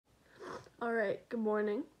Alright, good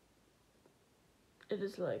morning. It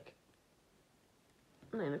is like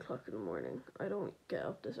 9 o'clock in the morning. I don't get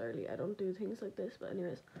up this early. I don't do things like this, but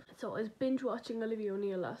anyways. So I was binge watching Olivia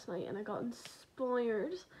O'Neill last night and I got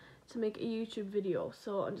inspired to make a YouTube video.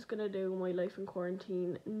 So I'm just gonna do my life in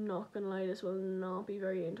quarantine. Not gonna lie, this will not be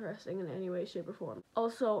very interesting in any way, shape or form.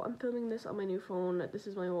 Also, I'm filming this on my new phone. This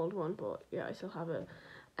is my old one, but yeah, I still have it.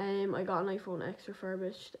 I got an iPhone X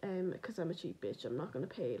refurbished because I'm a cheap bitch. I'm not gonna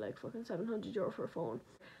pay like fucking €700 for a phone.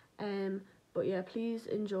 But yeah, please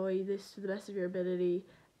enjoy this to the best of your ability.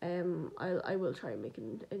 I will try and make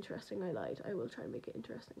it interesting. I lied. I will try and make it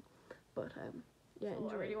interesting. But yeah, enjoy.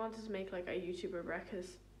 I really wanted to make like a YouTuber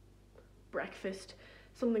breakfast,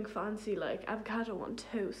 something fancy like avocado on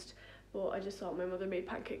toast. But I just thought my mother made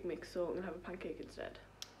pancake mix, so I'm gonna have a pancake instead.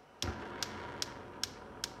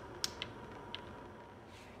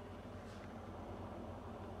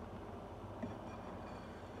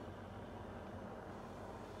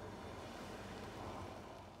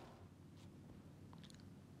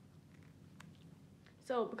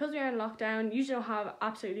 So because we are in lockdown, you don't have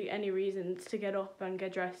absolutely any reasons to get up and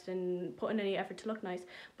get dressed and put in any effort to look nice.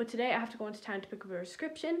 But today I have to go into town to pick up a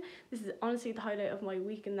prescription. This is honestly the highlight of my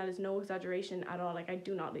week, and that is no exaggeration at all. Like, I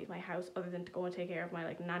do not leave my house other than to go and take care of my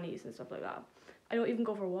like nannies and stuff like that. I don't even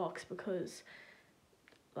go for walks because,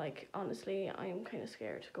 like, honestly, I'm kind of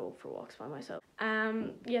scared to go for walks by myself.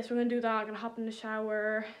 Yes, we're gonna do that. I'm gonna hop in the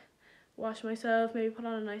shower, wash myself, maybe put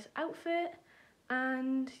on a nice outfit,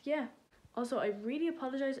 and yeah. Also, I really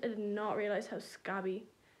apologise. I did not realise how scabby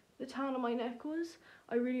the tan on my neck was.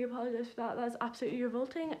 I really apologise for that. That's absolutely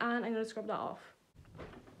revolting, and I'm going to scrub that off.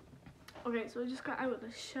 Okay, so I just got out of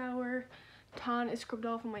the shower. Tan is scrubbed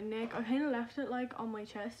off on my neck. I kind of left it like on my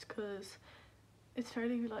chest because it's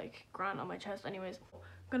fairly like grand on my chest anyways. I'm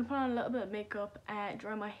going to put on a little bit of makeup,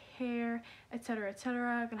 dry my hair, etc, etc.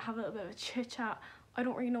 I'm going to have a little bit of a chit chat. I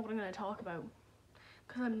don't really know what I'm going to talk about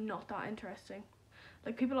because I'm not that interesting.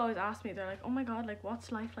 Like, people always ask me, they're like, oh my god, like,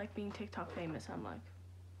 what's life like being TikTok famous? I'm like,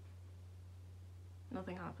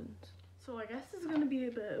 nothing happens. So I guess this is going to be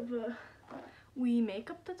a bit of a wee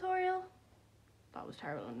makeup tutorial. That was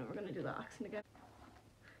terrible. I'm never going to do that accent again.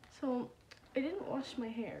 So I didn't wash my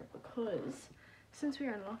hair because since we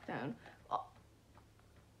are in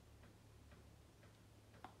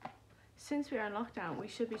lockdown, we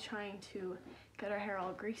should be trying to get our hair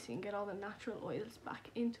all greasy and get all the natural oils back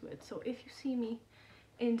into it. So if you see me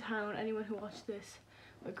in town, anyone who watched this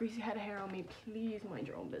with greasy head of hair on me, please mind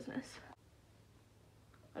your own business.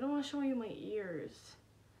 I don't want to show you my ears.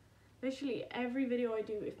 Literally every video I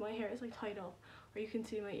do, if my hair is like tied up or you can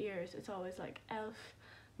see my ears, it's always like elf,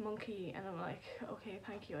 monkey, and I'm like, okay,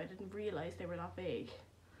 thank you, I didn't realize they were that big.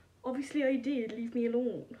 Obviously I did, leave me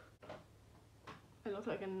alone. I look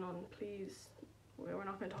like a nun, please. We're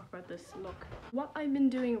not going to talk about this look. What I've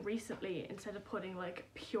been doing recently, instead of putting like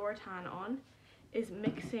pure tan on, is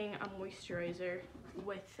mixing a moisturizer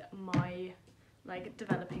with my like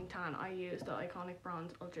developing tan. I use the Iconic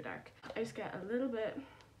Bronze Ultra Dark. I just get a little bit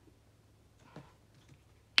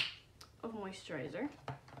of moisturizer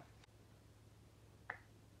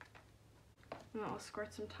and I'll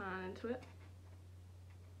squirt some tan into it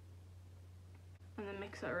and then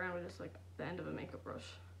mix it around with just like the end of a makeup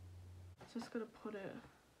brush. Just gonna put it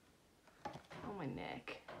on my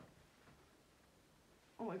neck.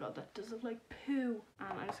 Oh my god, that does look like poo.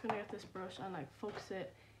 And I'm just gonna get this brush and like focus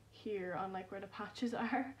it here on like where the patches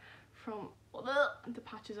are from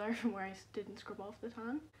where I didn't scrub off the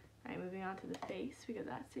tan. Alright, moving on to the face, we got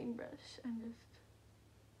that same brush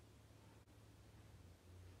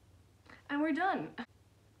and we're done. I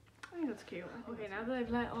think that's cute. Okay, now that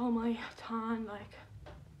I've let all my tan like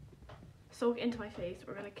soak into my face,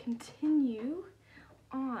 we're gonna continue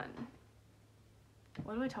on.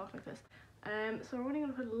 Why do I talk like this? So we're only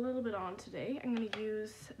going to put a little bit on today. I'm going to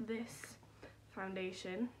use this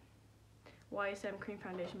foundation, YSM Cream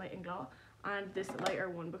Foundation by Inglot, and this lighter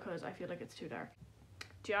one because I feel like it's too dark.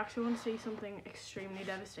 Do you actually want to see something extremely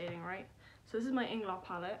devastating, right? So this is my Inglot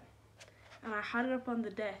palette, and I had it up on the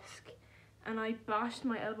desk, and I bashed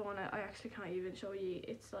my elbow on it. I actually can't even show you.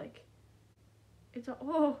 It's like,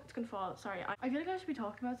 oh, it's going to fall. Sorry. I feel like I should be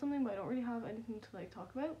talking about something, but I don't really have anything to like talk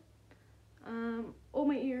about. Oh,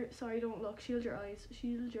 my ear, sorry, don't look, shield your eyes,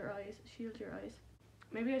 shield your eyes, shield your eyes.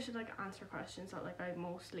 Maybe I should like answer questions that like I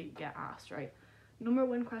mostly get asked, right? Number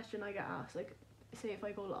one question I get asked, like say if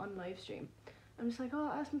I go on live stream, I'm just like,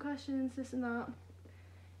 oh, ask me questions, this and that,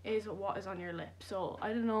 is what is on your lip. So I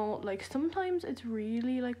don't know, like sometimes it's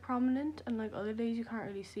really like prominent and like other days you can't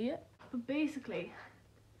really see it. But basically,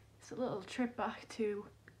 it's a little trip back to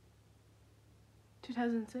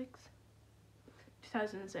 2006.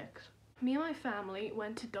 me and my family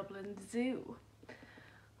went to Dublin Zoo.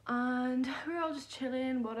 And we were all just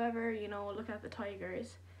chilling, whatever, you know, looking at the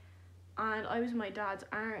tigers. And I was in my dad's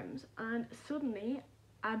arms, and suddenly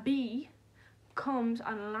a bee comes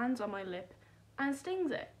and lands on my lip and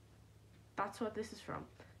stings it. That's what this is from.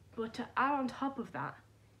 But to add on top of that,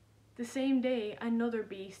 the same day another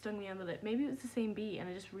bee stung me on the lip. Maybe it was the same bee and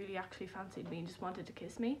it just really actually fancied me and just wanted to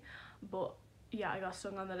kiss me. But yeah, I got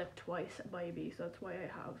stung on the lip twice by a bee, so that's why I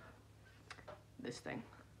have this thing.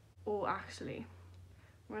 Oh, actually,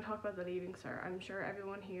 we're gonna talk about the Leaving Cert. I'm sure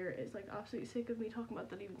everyone here is like absolutely sick of me talking about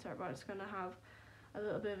the Leaving Cert, but I'm just gonna have a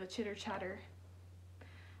little bit of a chitter chatter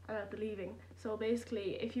about the leaving. So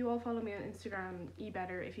basically, if you all follow me on Instagram,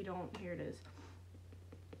 better. If you don't, here it is.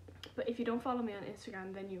 But if you don't follow me on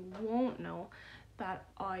Instagram, then you won't know that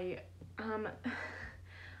I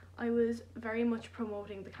was very much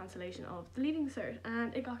promoting the cancellation of the Leaving Cert,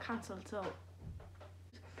 and it got cancelled. So,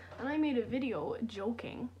 and I made a video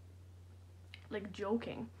joking.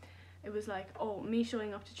 It was like, oh, me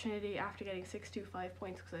showing up to Trinity after getting 625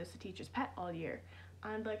 points because I was the teacher's pet all year.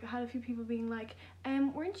 And like I had a few people being like,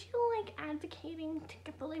 weren't you like advocating to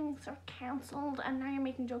get the Leaving Cert cancelled and now you're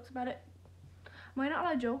making jokes about it? Am I not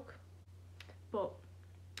allowed to joke? But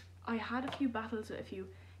I had a few battles with a few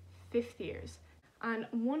 5th years, and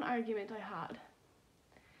one argument I had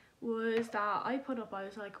was that I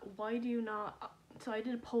was like, why do you not, so I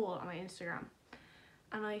did a poll on my Instagram,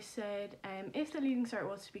 and I said, if the Leaving Cert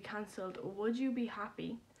was to be cancelled, would you be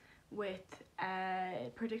happy with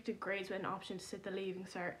predicted grades with an option to sit the Leaving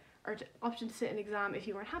Cert, or option to sit an exam if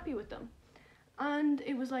you weren't happy with them? And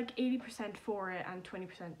it was like 80% for it and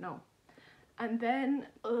 20% no. And then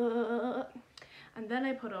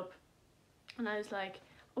I put up, and I was like,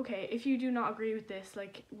 okay, if you do not agree with this,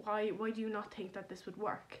 like, why do you not think that this would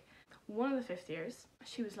work? One of the 5th years,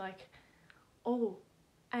 she was like, oh,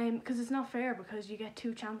 because it's not fair because you get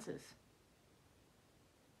 2 chances.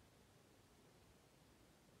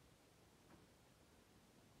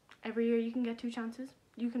 Every year you can get 2 chances.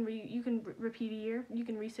 You can repeat a year. You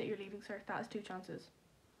can reset your Leaving Cert. That is 2 chances.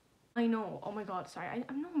 I know, oh my god, sorry,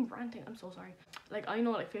 I'm ranting, I'm so sorry. Like, I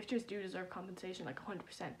know, like, 5th years do deserve compensation, like, 100%,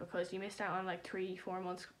 because you missed out on, like, 3-4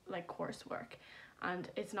 months, like, coursework, and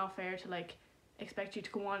it's not fair to, like, expect you to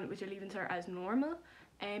go on with your Leaving Cert as normal.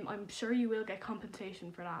 I'm sure you will get compensation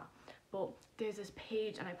for that, but there's this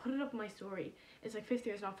page, and I put it up in my story, it's like 5th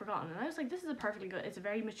years not forgotten, and I was like, this is a perfectly good, it's a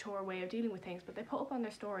very mature way of dealing with things, but they put up on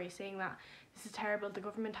their story saying that this is terrible, the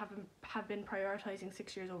government have been prioritising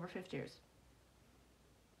 6 years over 5th years.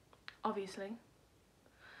 Obviously,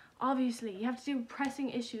 you have to do pressing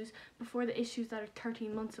issues before the issues that are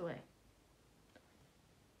 13 months away.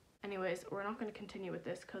 Anyways, we're not going to continue with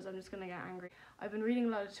this because I'm just going to get angry. I've been reading a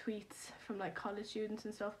lot of tweets from like college students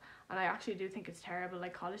and stuff, and I actually do think it's terrible.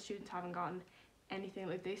 Like, college students haven't gotten anything,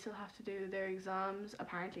 like they still have to do their exams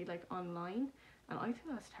apparently like online, and I think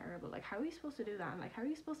that's terrible. Like, how are you supposed to do that? And like, how are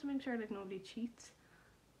you supposed to make sure like nobody cheats?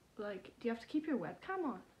 Like, do you have to keep your webcam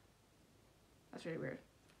on? That's really weird.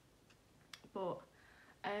 But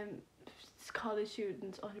college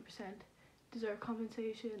students 100% deserve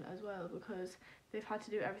compensation as well because they've had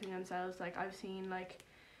to do everything themselves. Like, I've seen like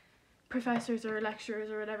professors or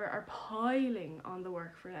lecturers or whatever are piling on the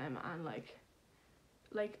work for them, and like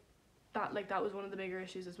that was one of the bigger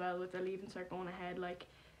issues as well with the Leaving Cert going ahead. Like,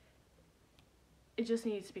 it just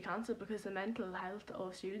needs to be cancelled because the mental health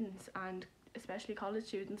of students, and especially college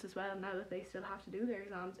students as well, now that they still have to do their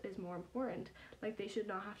exams, is more important. Like, they should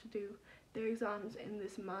not have to do their exams in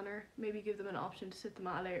this manner. Maybe give them an option to sit them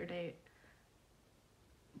at a later date,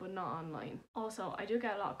 but not online. Also, I do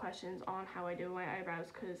get a lot of questions on how I do my eyebrows,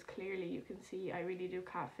 because clearly you can see I really do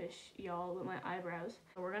catfish y'all with my eyebrows.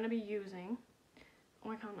 So we're going to be using, oh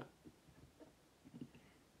my god,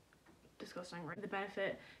 disgusting, right? The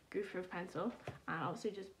Benefit Goof Proof pencil, and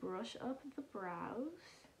obviously just brush up the brows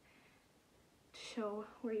to show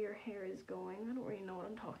where your hair is going. I don't really know what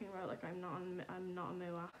I'm talking about, like I'm not a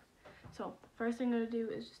MUA. So first thing I'm going to do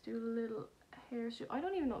is just do a little hair stroke. I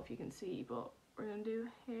don't even know if you can see, but we're going to do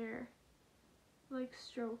hair like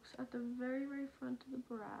strokes at the very front of the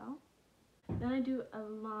brow. Then I do a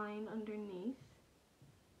line underneath.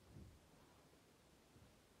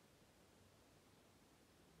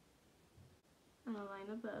 And a line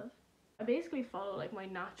above. I basically follow like my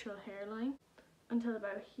natural hairline until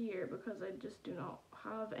about here, because I just do not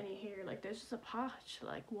have any hair. Like, there's just a patch.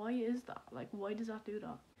 Like, why is that? Like, why does that do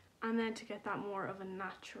that? And then to get that more of a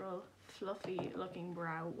natural, fluffy looking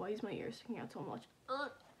brow, why is my ear sticking out so much?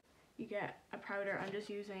 Ugh. You get a powder. I'm just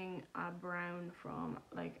using a brown from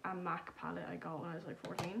like a MAC palette I got when I was like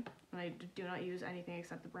 14, and I do not use anything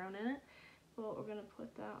except the brown in it. but we're gonna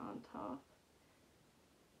put that on top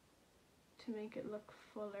to make it look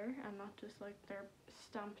fuller and not just like they're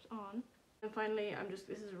stamped on. And finally,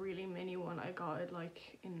 this is a really mini one. I got it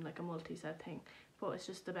like in like a multi-set thing, but it's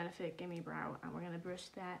just the Benefit Gimme Brow, and we're gonna brush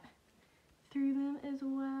that through them as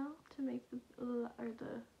well to make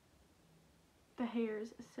the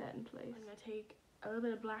hairs set in place. I'm gonna take a little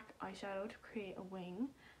bit of black eyeshadow to create a wing,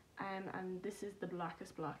 and this is the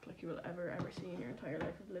blackest black like you will ever see in your entire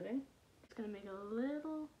life of living. It's gonna make a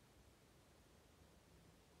little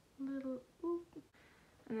oop,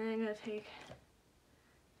 and then I'm gonna take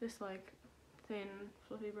this like thin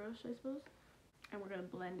fluffy brush, I suppose, and we're gonna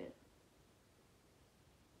blend it.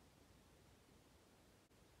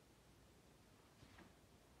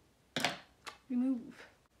 Remove.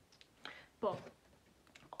 But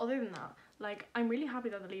other than that, like, I'm really happy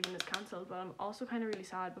that the leaving is cancelled, but I'm also kind of really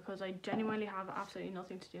sad because I genuinely have absolutely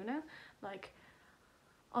nothing to do now. Like,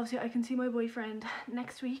 obviously I can see my boyfriend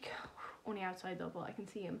next week, only outside though, but I can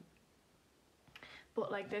see him. But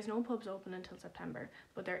like, there's no pubs open until September,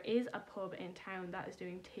 but there is a pub in town that is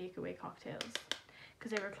doing takeaway cocktails,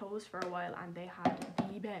 because they were closed for a while and they had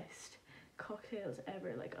the best cocktails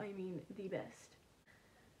ever. Like, I mean the best.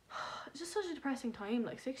 It's just such a depressing time.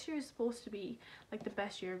 Like, 6 years is supposed to be like the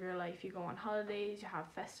best year of your life. You go on holidays, you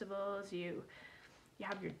have festivals, you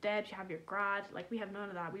have your debs, you have your grad. Like, we have none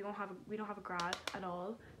of that. We don't have a grad at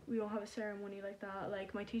all. We don't have a ceremony like that.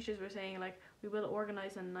 Like, my teachers were saying, like, we will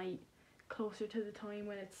organize a night closer to the time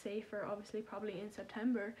when it's safer, obviously probably in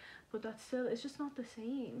September, but that's still, it's just not the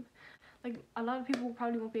same. Like, a lot of people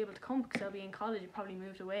probably won't be able to come because they'll be in college, probably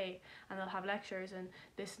moved away, and they'll have lectures and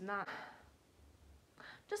this and that.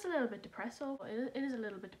 Just a little bit depressing. It is a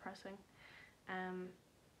little bit depressing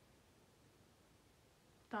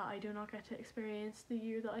that I do not get to experience the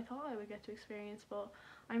year that I thought I would get to experience, but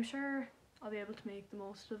I'm sure I'll be able to make the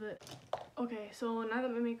most of it. Okay, so now that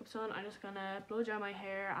my makeup's done, I'm just gonna blow dry my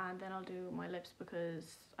hair and then I'll do my lips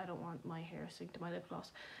because I don't want my hair to stick to my lip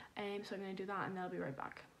gloss. So I'm gonna do that and then I'll be right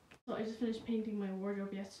back. So I just finished painting my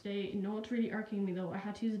wardrobe yesterday. No, it's really irking me though. I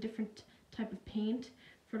had to use a different type of paint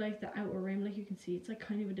for like the outer rim. Like, you can see it's like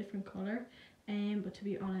kind of a different color, but to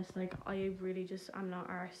be honest, like, I really just am not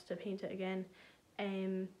arsed to paint it again,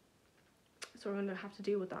 so we're gonna have to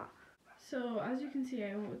deal with that. So as you can see,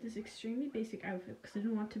 I went with this extremely basic outfit because I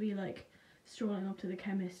didn't want to be like strolling up to the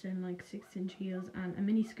chemist in like 6-inch heels and a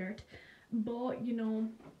mini skirt, but you know,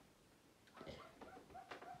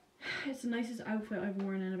 it's the nicest outfit I've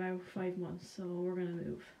worn in about 5 months, so we're gonna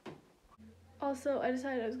move. Also, I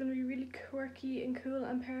decided I was going to be really quirky and cool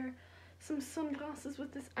and pair some sunglasses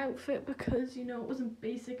with this outfit because, you know, it wasn't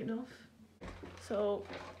basic enough. So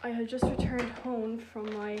I had just returned home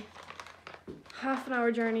from my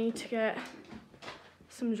half-an-hour journey to get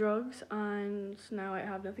some drugs, and now I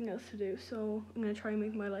have nothing else to do, so I'm going to try and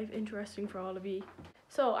make my life interesting for all of you.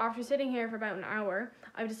 So after sitting here for about an hour,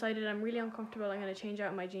 I've decided I'm really uncomfortable. I'm going to change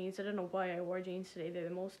out my jeans. I don't know why I wore jeans today. They're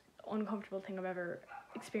the most uncomfortable thing I've ever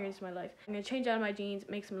experienced in my life. I'm going to change out my jeans,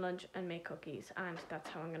 make some lunch and make cookies, and that's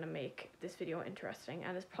how I'm going to make this video interesting,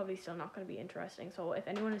 and it's probably still not going to be interesting. So if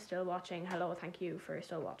anyone is still watching, hello, thank you for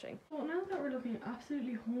still watching. Well, now that we're looking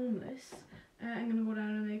absolutely homeless, I'm going to go down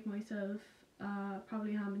and make myself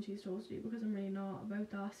probably ham and cheese toasty because I'm really not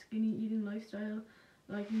about that skinny eating lifestyle.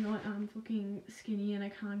 Like, you know, I'm fucking skinny and I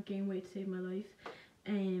can't gain weight to save my life.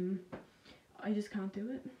 I just can't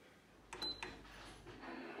do it.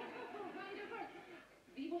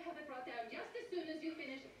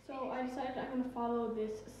 So I decided I'm going to follow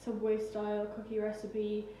this Subway style cookie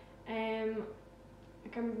recipe.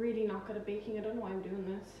 Like, I'm really not good at baking. I don't know why I'm doing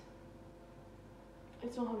this. I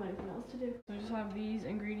just don't have anything else to do. So I just have these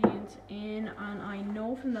ingredients in, and I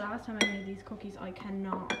know from the last time I made these cookies I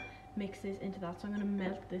cannot mix this into that, so I'm going to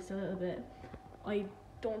melt this a little bit. I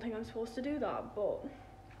don't think I'm supposed to do that, but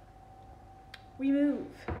we move.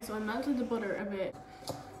 So I melted the butter a bit.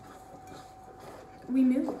 We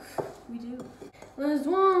move. We do. Les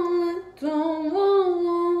oies tombent,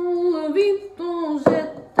 la vie tombe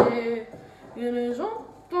jeté, et les gens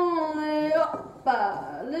tombent hop,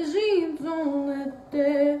 les gens tombent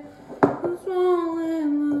l'été, le soir et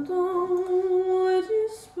le temps, et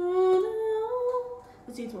disponible.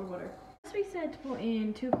 Let's eat some more butter. We said to put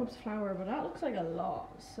in 2 cups of flour, but that looks like a lot,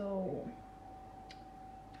 so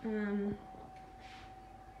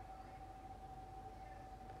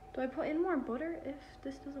do I put in more butter if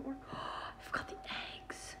this doesn't work? I forgot the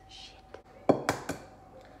eggs. Shit.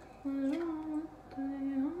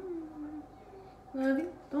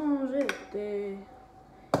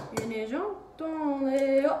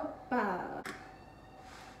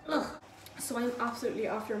 Ugh. So I'm absolutely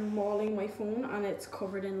after mauling my phone, and it's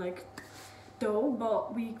covered in like dough,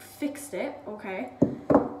 but we fixed it, okay?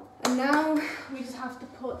 And now we just have to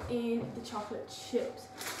put in the chocolate chips.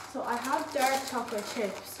 So I have dark chocolate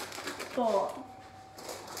chips, but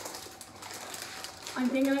I'm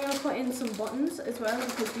thinking I'm gonna put in some buttons as well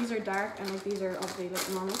because these are dark and like these are obviously like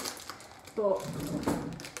normal. But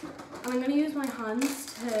and I'm gonna use my hands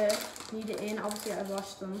to knead it in. Obviously I've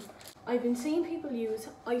washed them. I've been seeing people use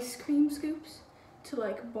ice cream scoops to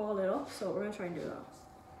like ball it up, so we're gonna try and do that.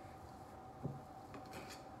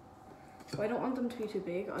 So I don't want them to be too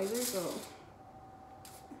big either, so.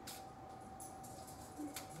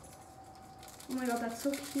 Oh my god, that's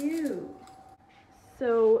so cute.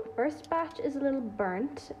 So first batch is a little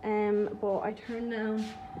burnt, but I turned down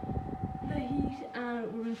the heat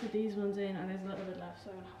and we're gonna put these ones in, and there's a little bit left, so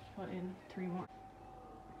I'm gonna have to put in 3 more.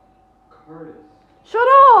 Curtis. Shut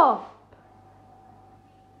up!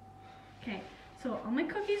 Okay, so all my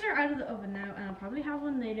cookies are out of the oven now, and I'll probably have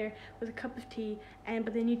one later with a cup of tea,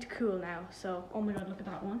 but they need to cool now. So, oh my god, look at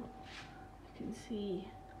that one. You can see.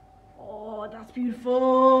 Oh, that's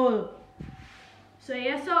beautiful. Say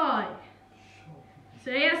yes, I.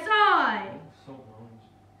 Say yes, I. So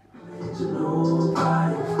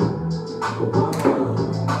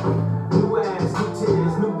New ass, new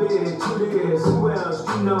tits, new bitch, who this? Who else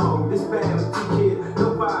you know? This bad with 2 kids.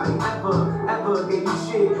 Nobody ever gave you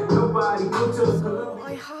shit. Nobody put your.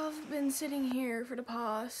 I have been sitting here for the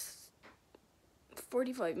past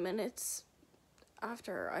 45 minutes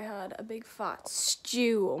after I had a big fat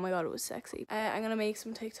stew. Oh my god, it was sexy. I'm gonna make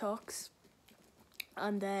some TikToks,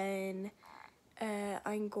 and then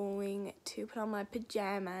I'm going to put on my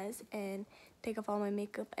pajamas and take off all my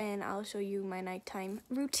makeup, and I'll show you my nighttime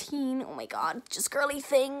routine. Oh my god, just girly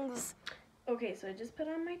things. Okay, so I just put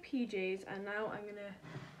on my PJs, and now I'm gonna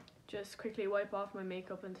just quickly wipe off my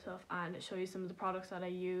makeup and stuff and show you some of the products that I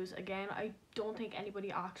use. Again, I don't think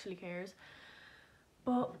anybody actually cares,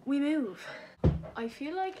 but we move. I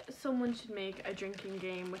feel like someone should make a drinking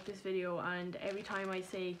game with this video, and every time I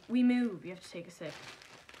say we move, you have to take a sip.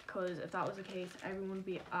 Because if that was the case, everyone would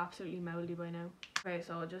be absolutely mouldy by now. Okay,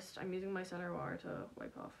 so I'm using my cellar water to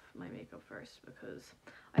wipe off my makeup first, because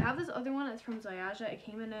I have this other one. It's from Ziaja. It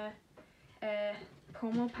came in a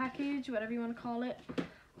promo package, whatever you want to call it.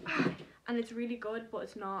 And it's really good, but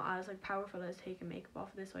it's not as like powerful as taking makeup off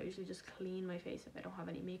of this. So I usually just clean my face if I don't have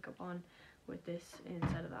any makeup on with this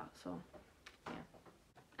instead of that. So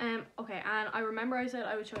yeah. Okay, and I remember I said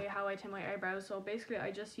I would show you how I tint my eyebrows. So basically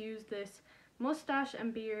I just use this mustache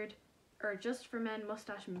and beard, or just for men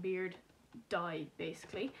mustache and beard dye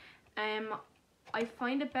basically. I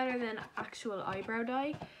find it better than actual eyebrow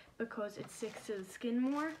dye because it sticks to the skin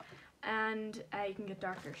more, and you can get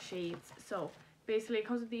darker shades. So basically it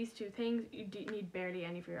comes with these 2 things. You need barely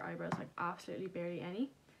any for your eyebrows, like absolutely barely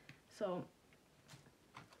any. So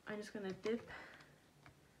I'm just gonna dip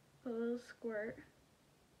a little squirt.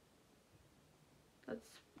 That's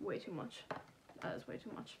way too much. That is way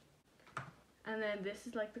too much. And then this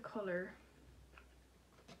is like the color,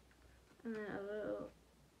 and then a little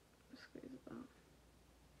squeeze it out.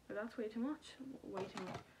 But that's way too much. Way too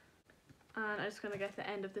much. And I'm just gonna get the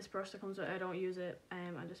end of this brush that comes with it. I don't use it.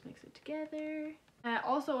 I just mix it together.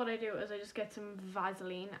 Also, what I do is I just get some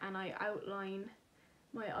Vaseline and I outline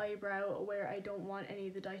my eyebrow where I don't want any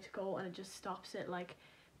of the dye to go, and it just stops it like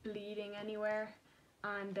bleeding anywhere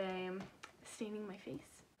and staining my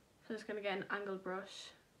face. So I'm just gonna get an angled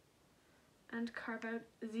brush and carve out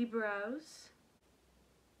the brows.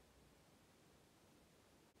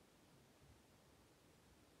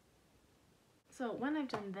 So when I've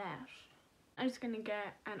done that, I'm just gonna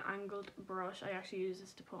get an angled brush. I actually use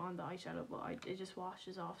this to put on the eyeshadow, but it just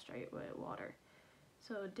washes off straight with water.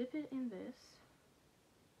 So dip it in this,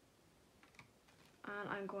 and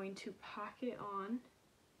I'm going to pack it on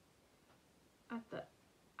at the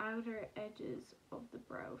outer edges of the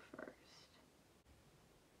brow first.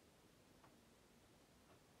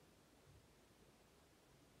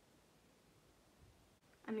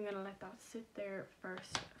 And I'm gonna let that sit there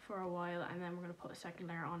first for a while, and then we're gonna put a second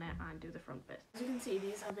layer on it and do the front bit. As you can see,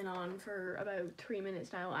 these have been on for about 3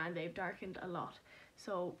 minutes now, and they've darkened a lot.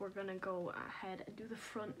 So we're gonna go ahead and do the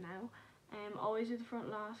front now. Always do the front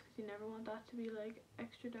last, because you never want that to be like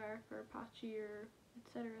extra dark or patchy or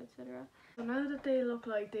etc, etc. So now that they look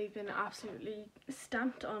like they've been absolutely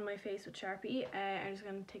stamped on my face with Sharpie, I'm just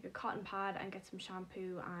gonna take a cotton pad and get some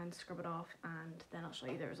shampoo and scrub it off, and then I'll show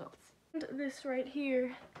you the results. And this right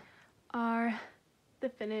here are the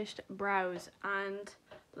finished brows, and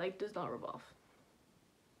like does not rub off.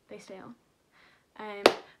 They stay on.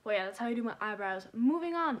 Well yeah, that's how I do my eyebrows.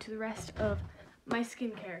 Moving on to the rest of my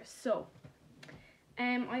skincare. So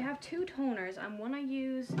I have two toners, and one I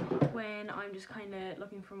use when I'm just kind of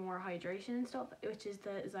looking for more hydration and stuff, which is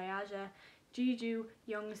the Xiaja Jeju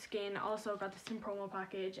Young Skin. Also got this in promo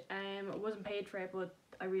package. Wasn't paid for it, but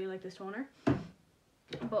I really like this toner.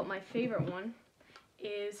 But my favorite one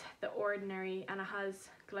is the Ordinary, and it has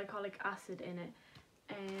glycolic acid in it.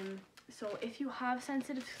 So if you have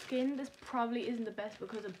sensitive skin, this probably isn't the best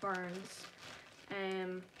because it burns.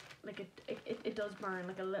 Like it does burn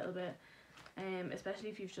like a little bit. Especially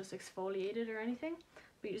if you've just exfoliated or anything,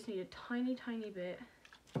 but you just need a tiny bit,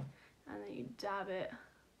 and then you dab it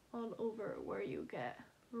all over where you get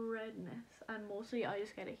redness, and mostly I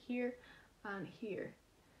just get it here and here,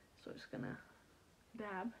 so I'm just gonna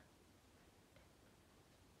dab.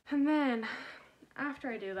 And then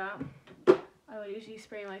after I do that, I will usually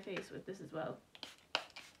spray my face with this as well.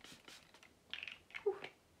 Whew.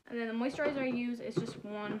 And then the moisturizer I use is just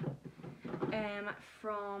one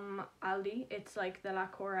from Aldi. It's like the La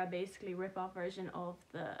Cora basically rip-off version of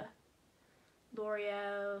the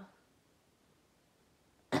L'Oreal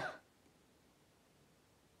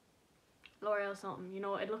something, you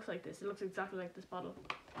know. It looks like this, it looks exactly like this bottle,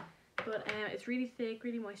 but it's really thick,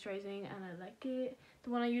 really moisturizing, and I like it. The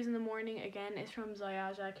one I use in the morning, again, is from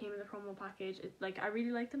Xiaja. It came in the promo package. I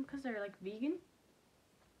really like them because they're like vegan,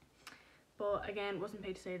 but again, wasn't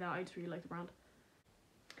paid to say that, I just really like the brand.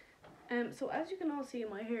 So as you can all see,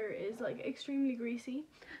 my hair is like extremely greasy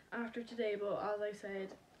after today, but as I said,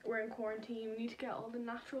 we're in quarantine, we need to get all the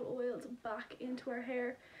natural oils back into our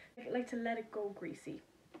hair. I like to let it go greasy.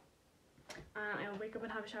 And I'll wake up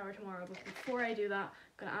and have a shower tomorrow, but before I do that,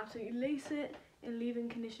 I'm gonna absolutely lace it in leave-in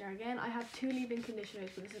conditioner again. I have two leave-in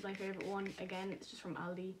conditioners, but this is my favorite one. Again, it's just from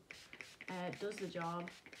Aldi. It does the job.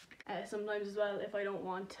 Sometimes as well, if I don't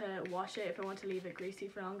want to wash it, if I want to leave it greasy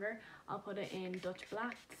for longer, I'll put it in Dutch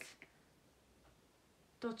braids.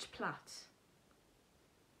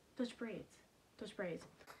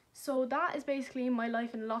 So that is basically my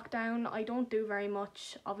life in lockdown. I don't do very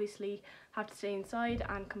much, obviously have to stay inside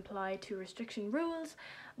and comply to restriction rules,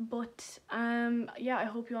 but yeah, I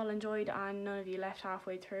hope you all enjoyed and none of you left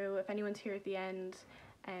halfway through. If anyone's here at the end,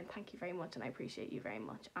 thank you very much, and I appreciate you very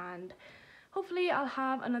much, and hopefully I'll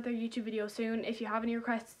have another YouTube video soon. If you have any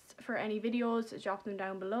requests for any videos, drop them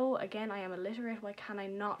down below. Again, I am illiterate, why can I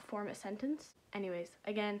not form a sentence? Anyways,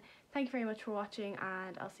 again, thank you very much for watching,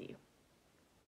 and I'll see you.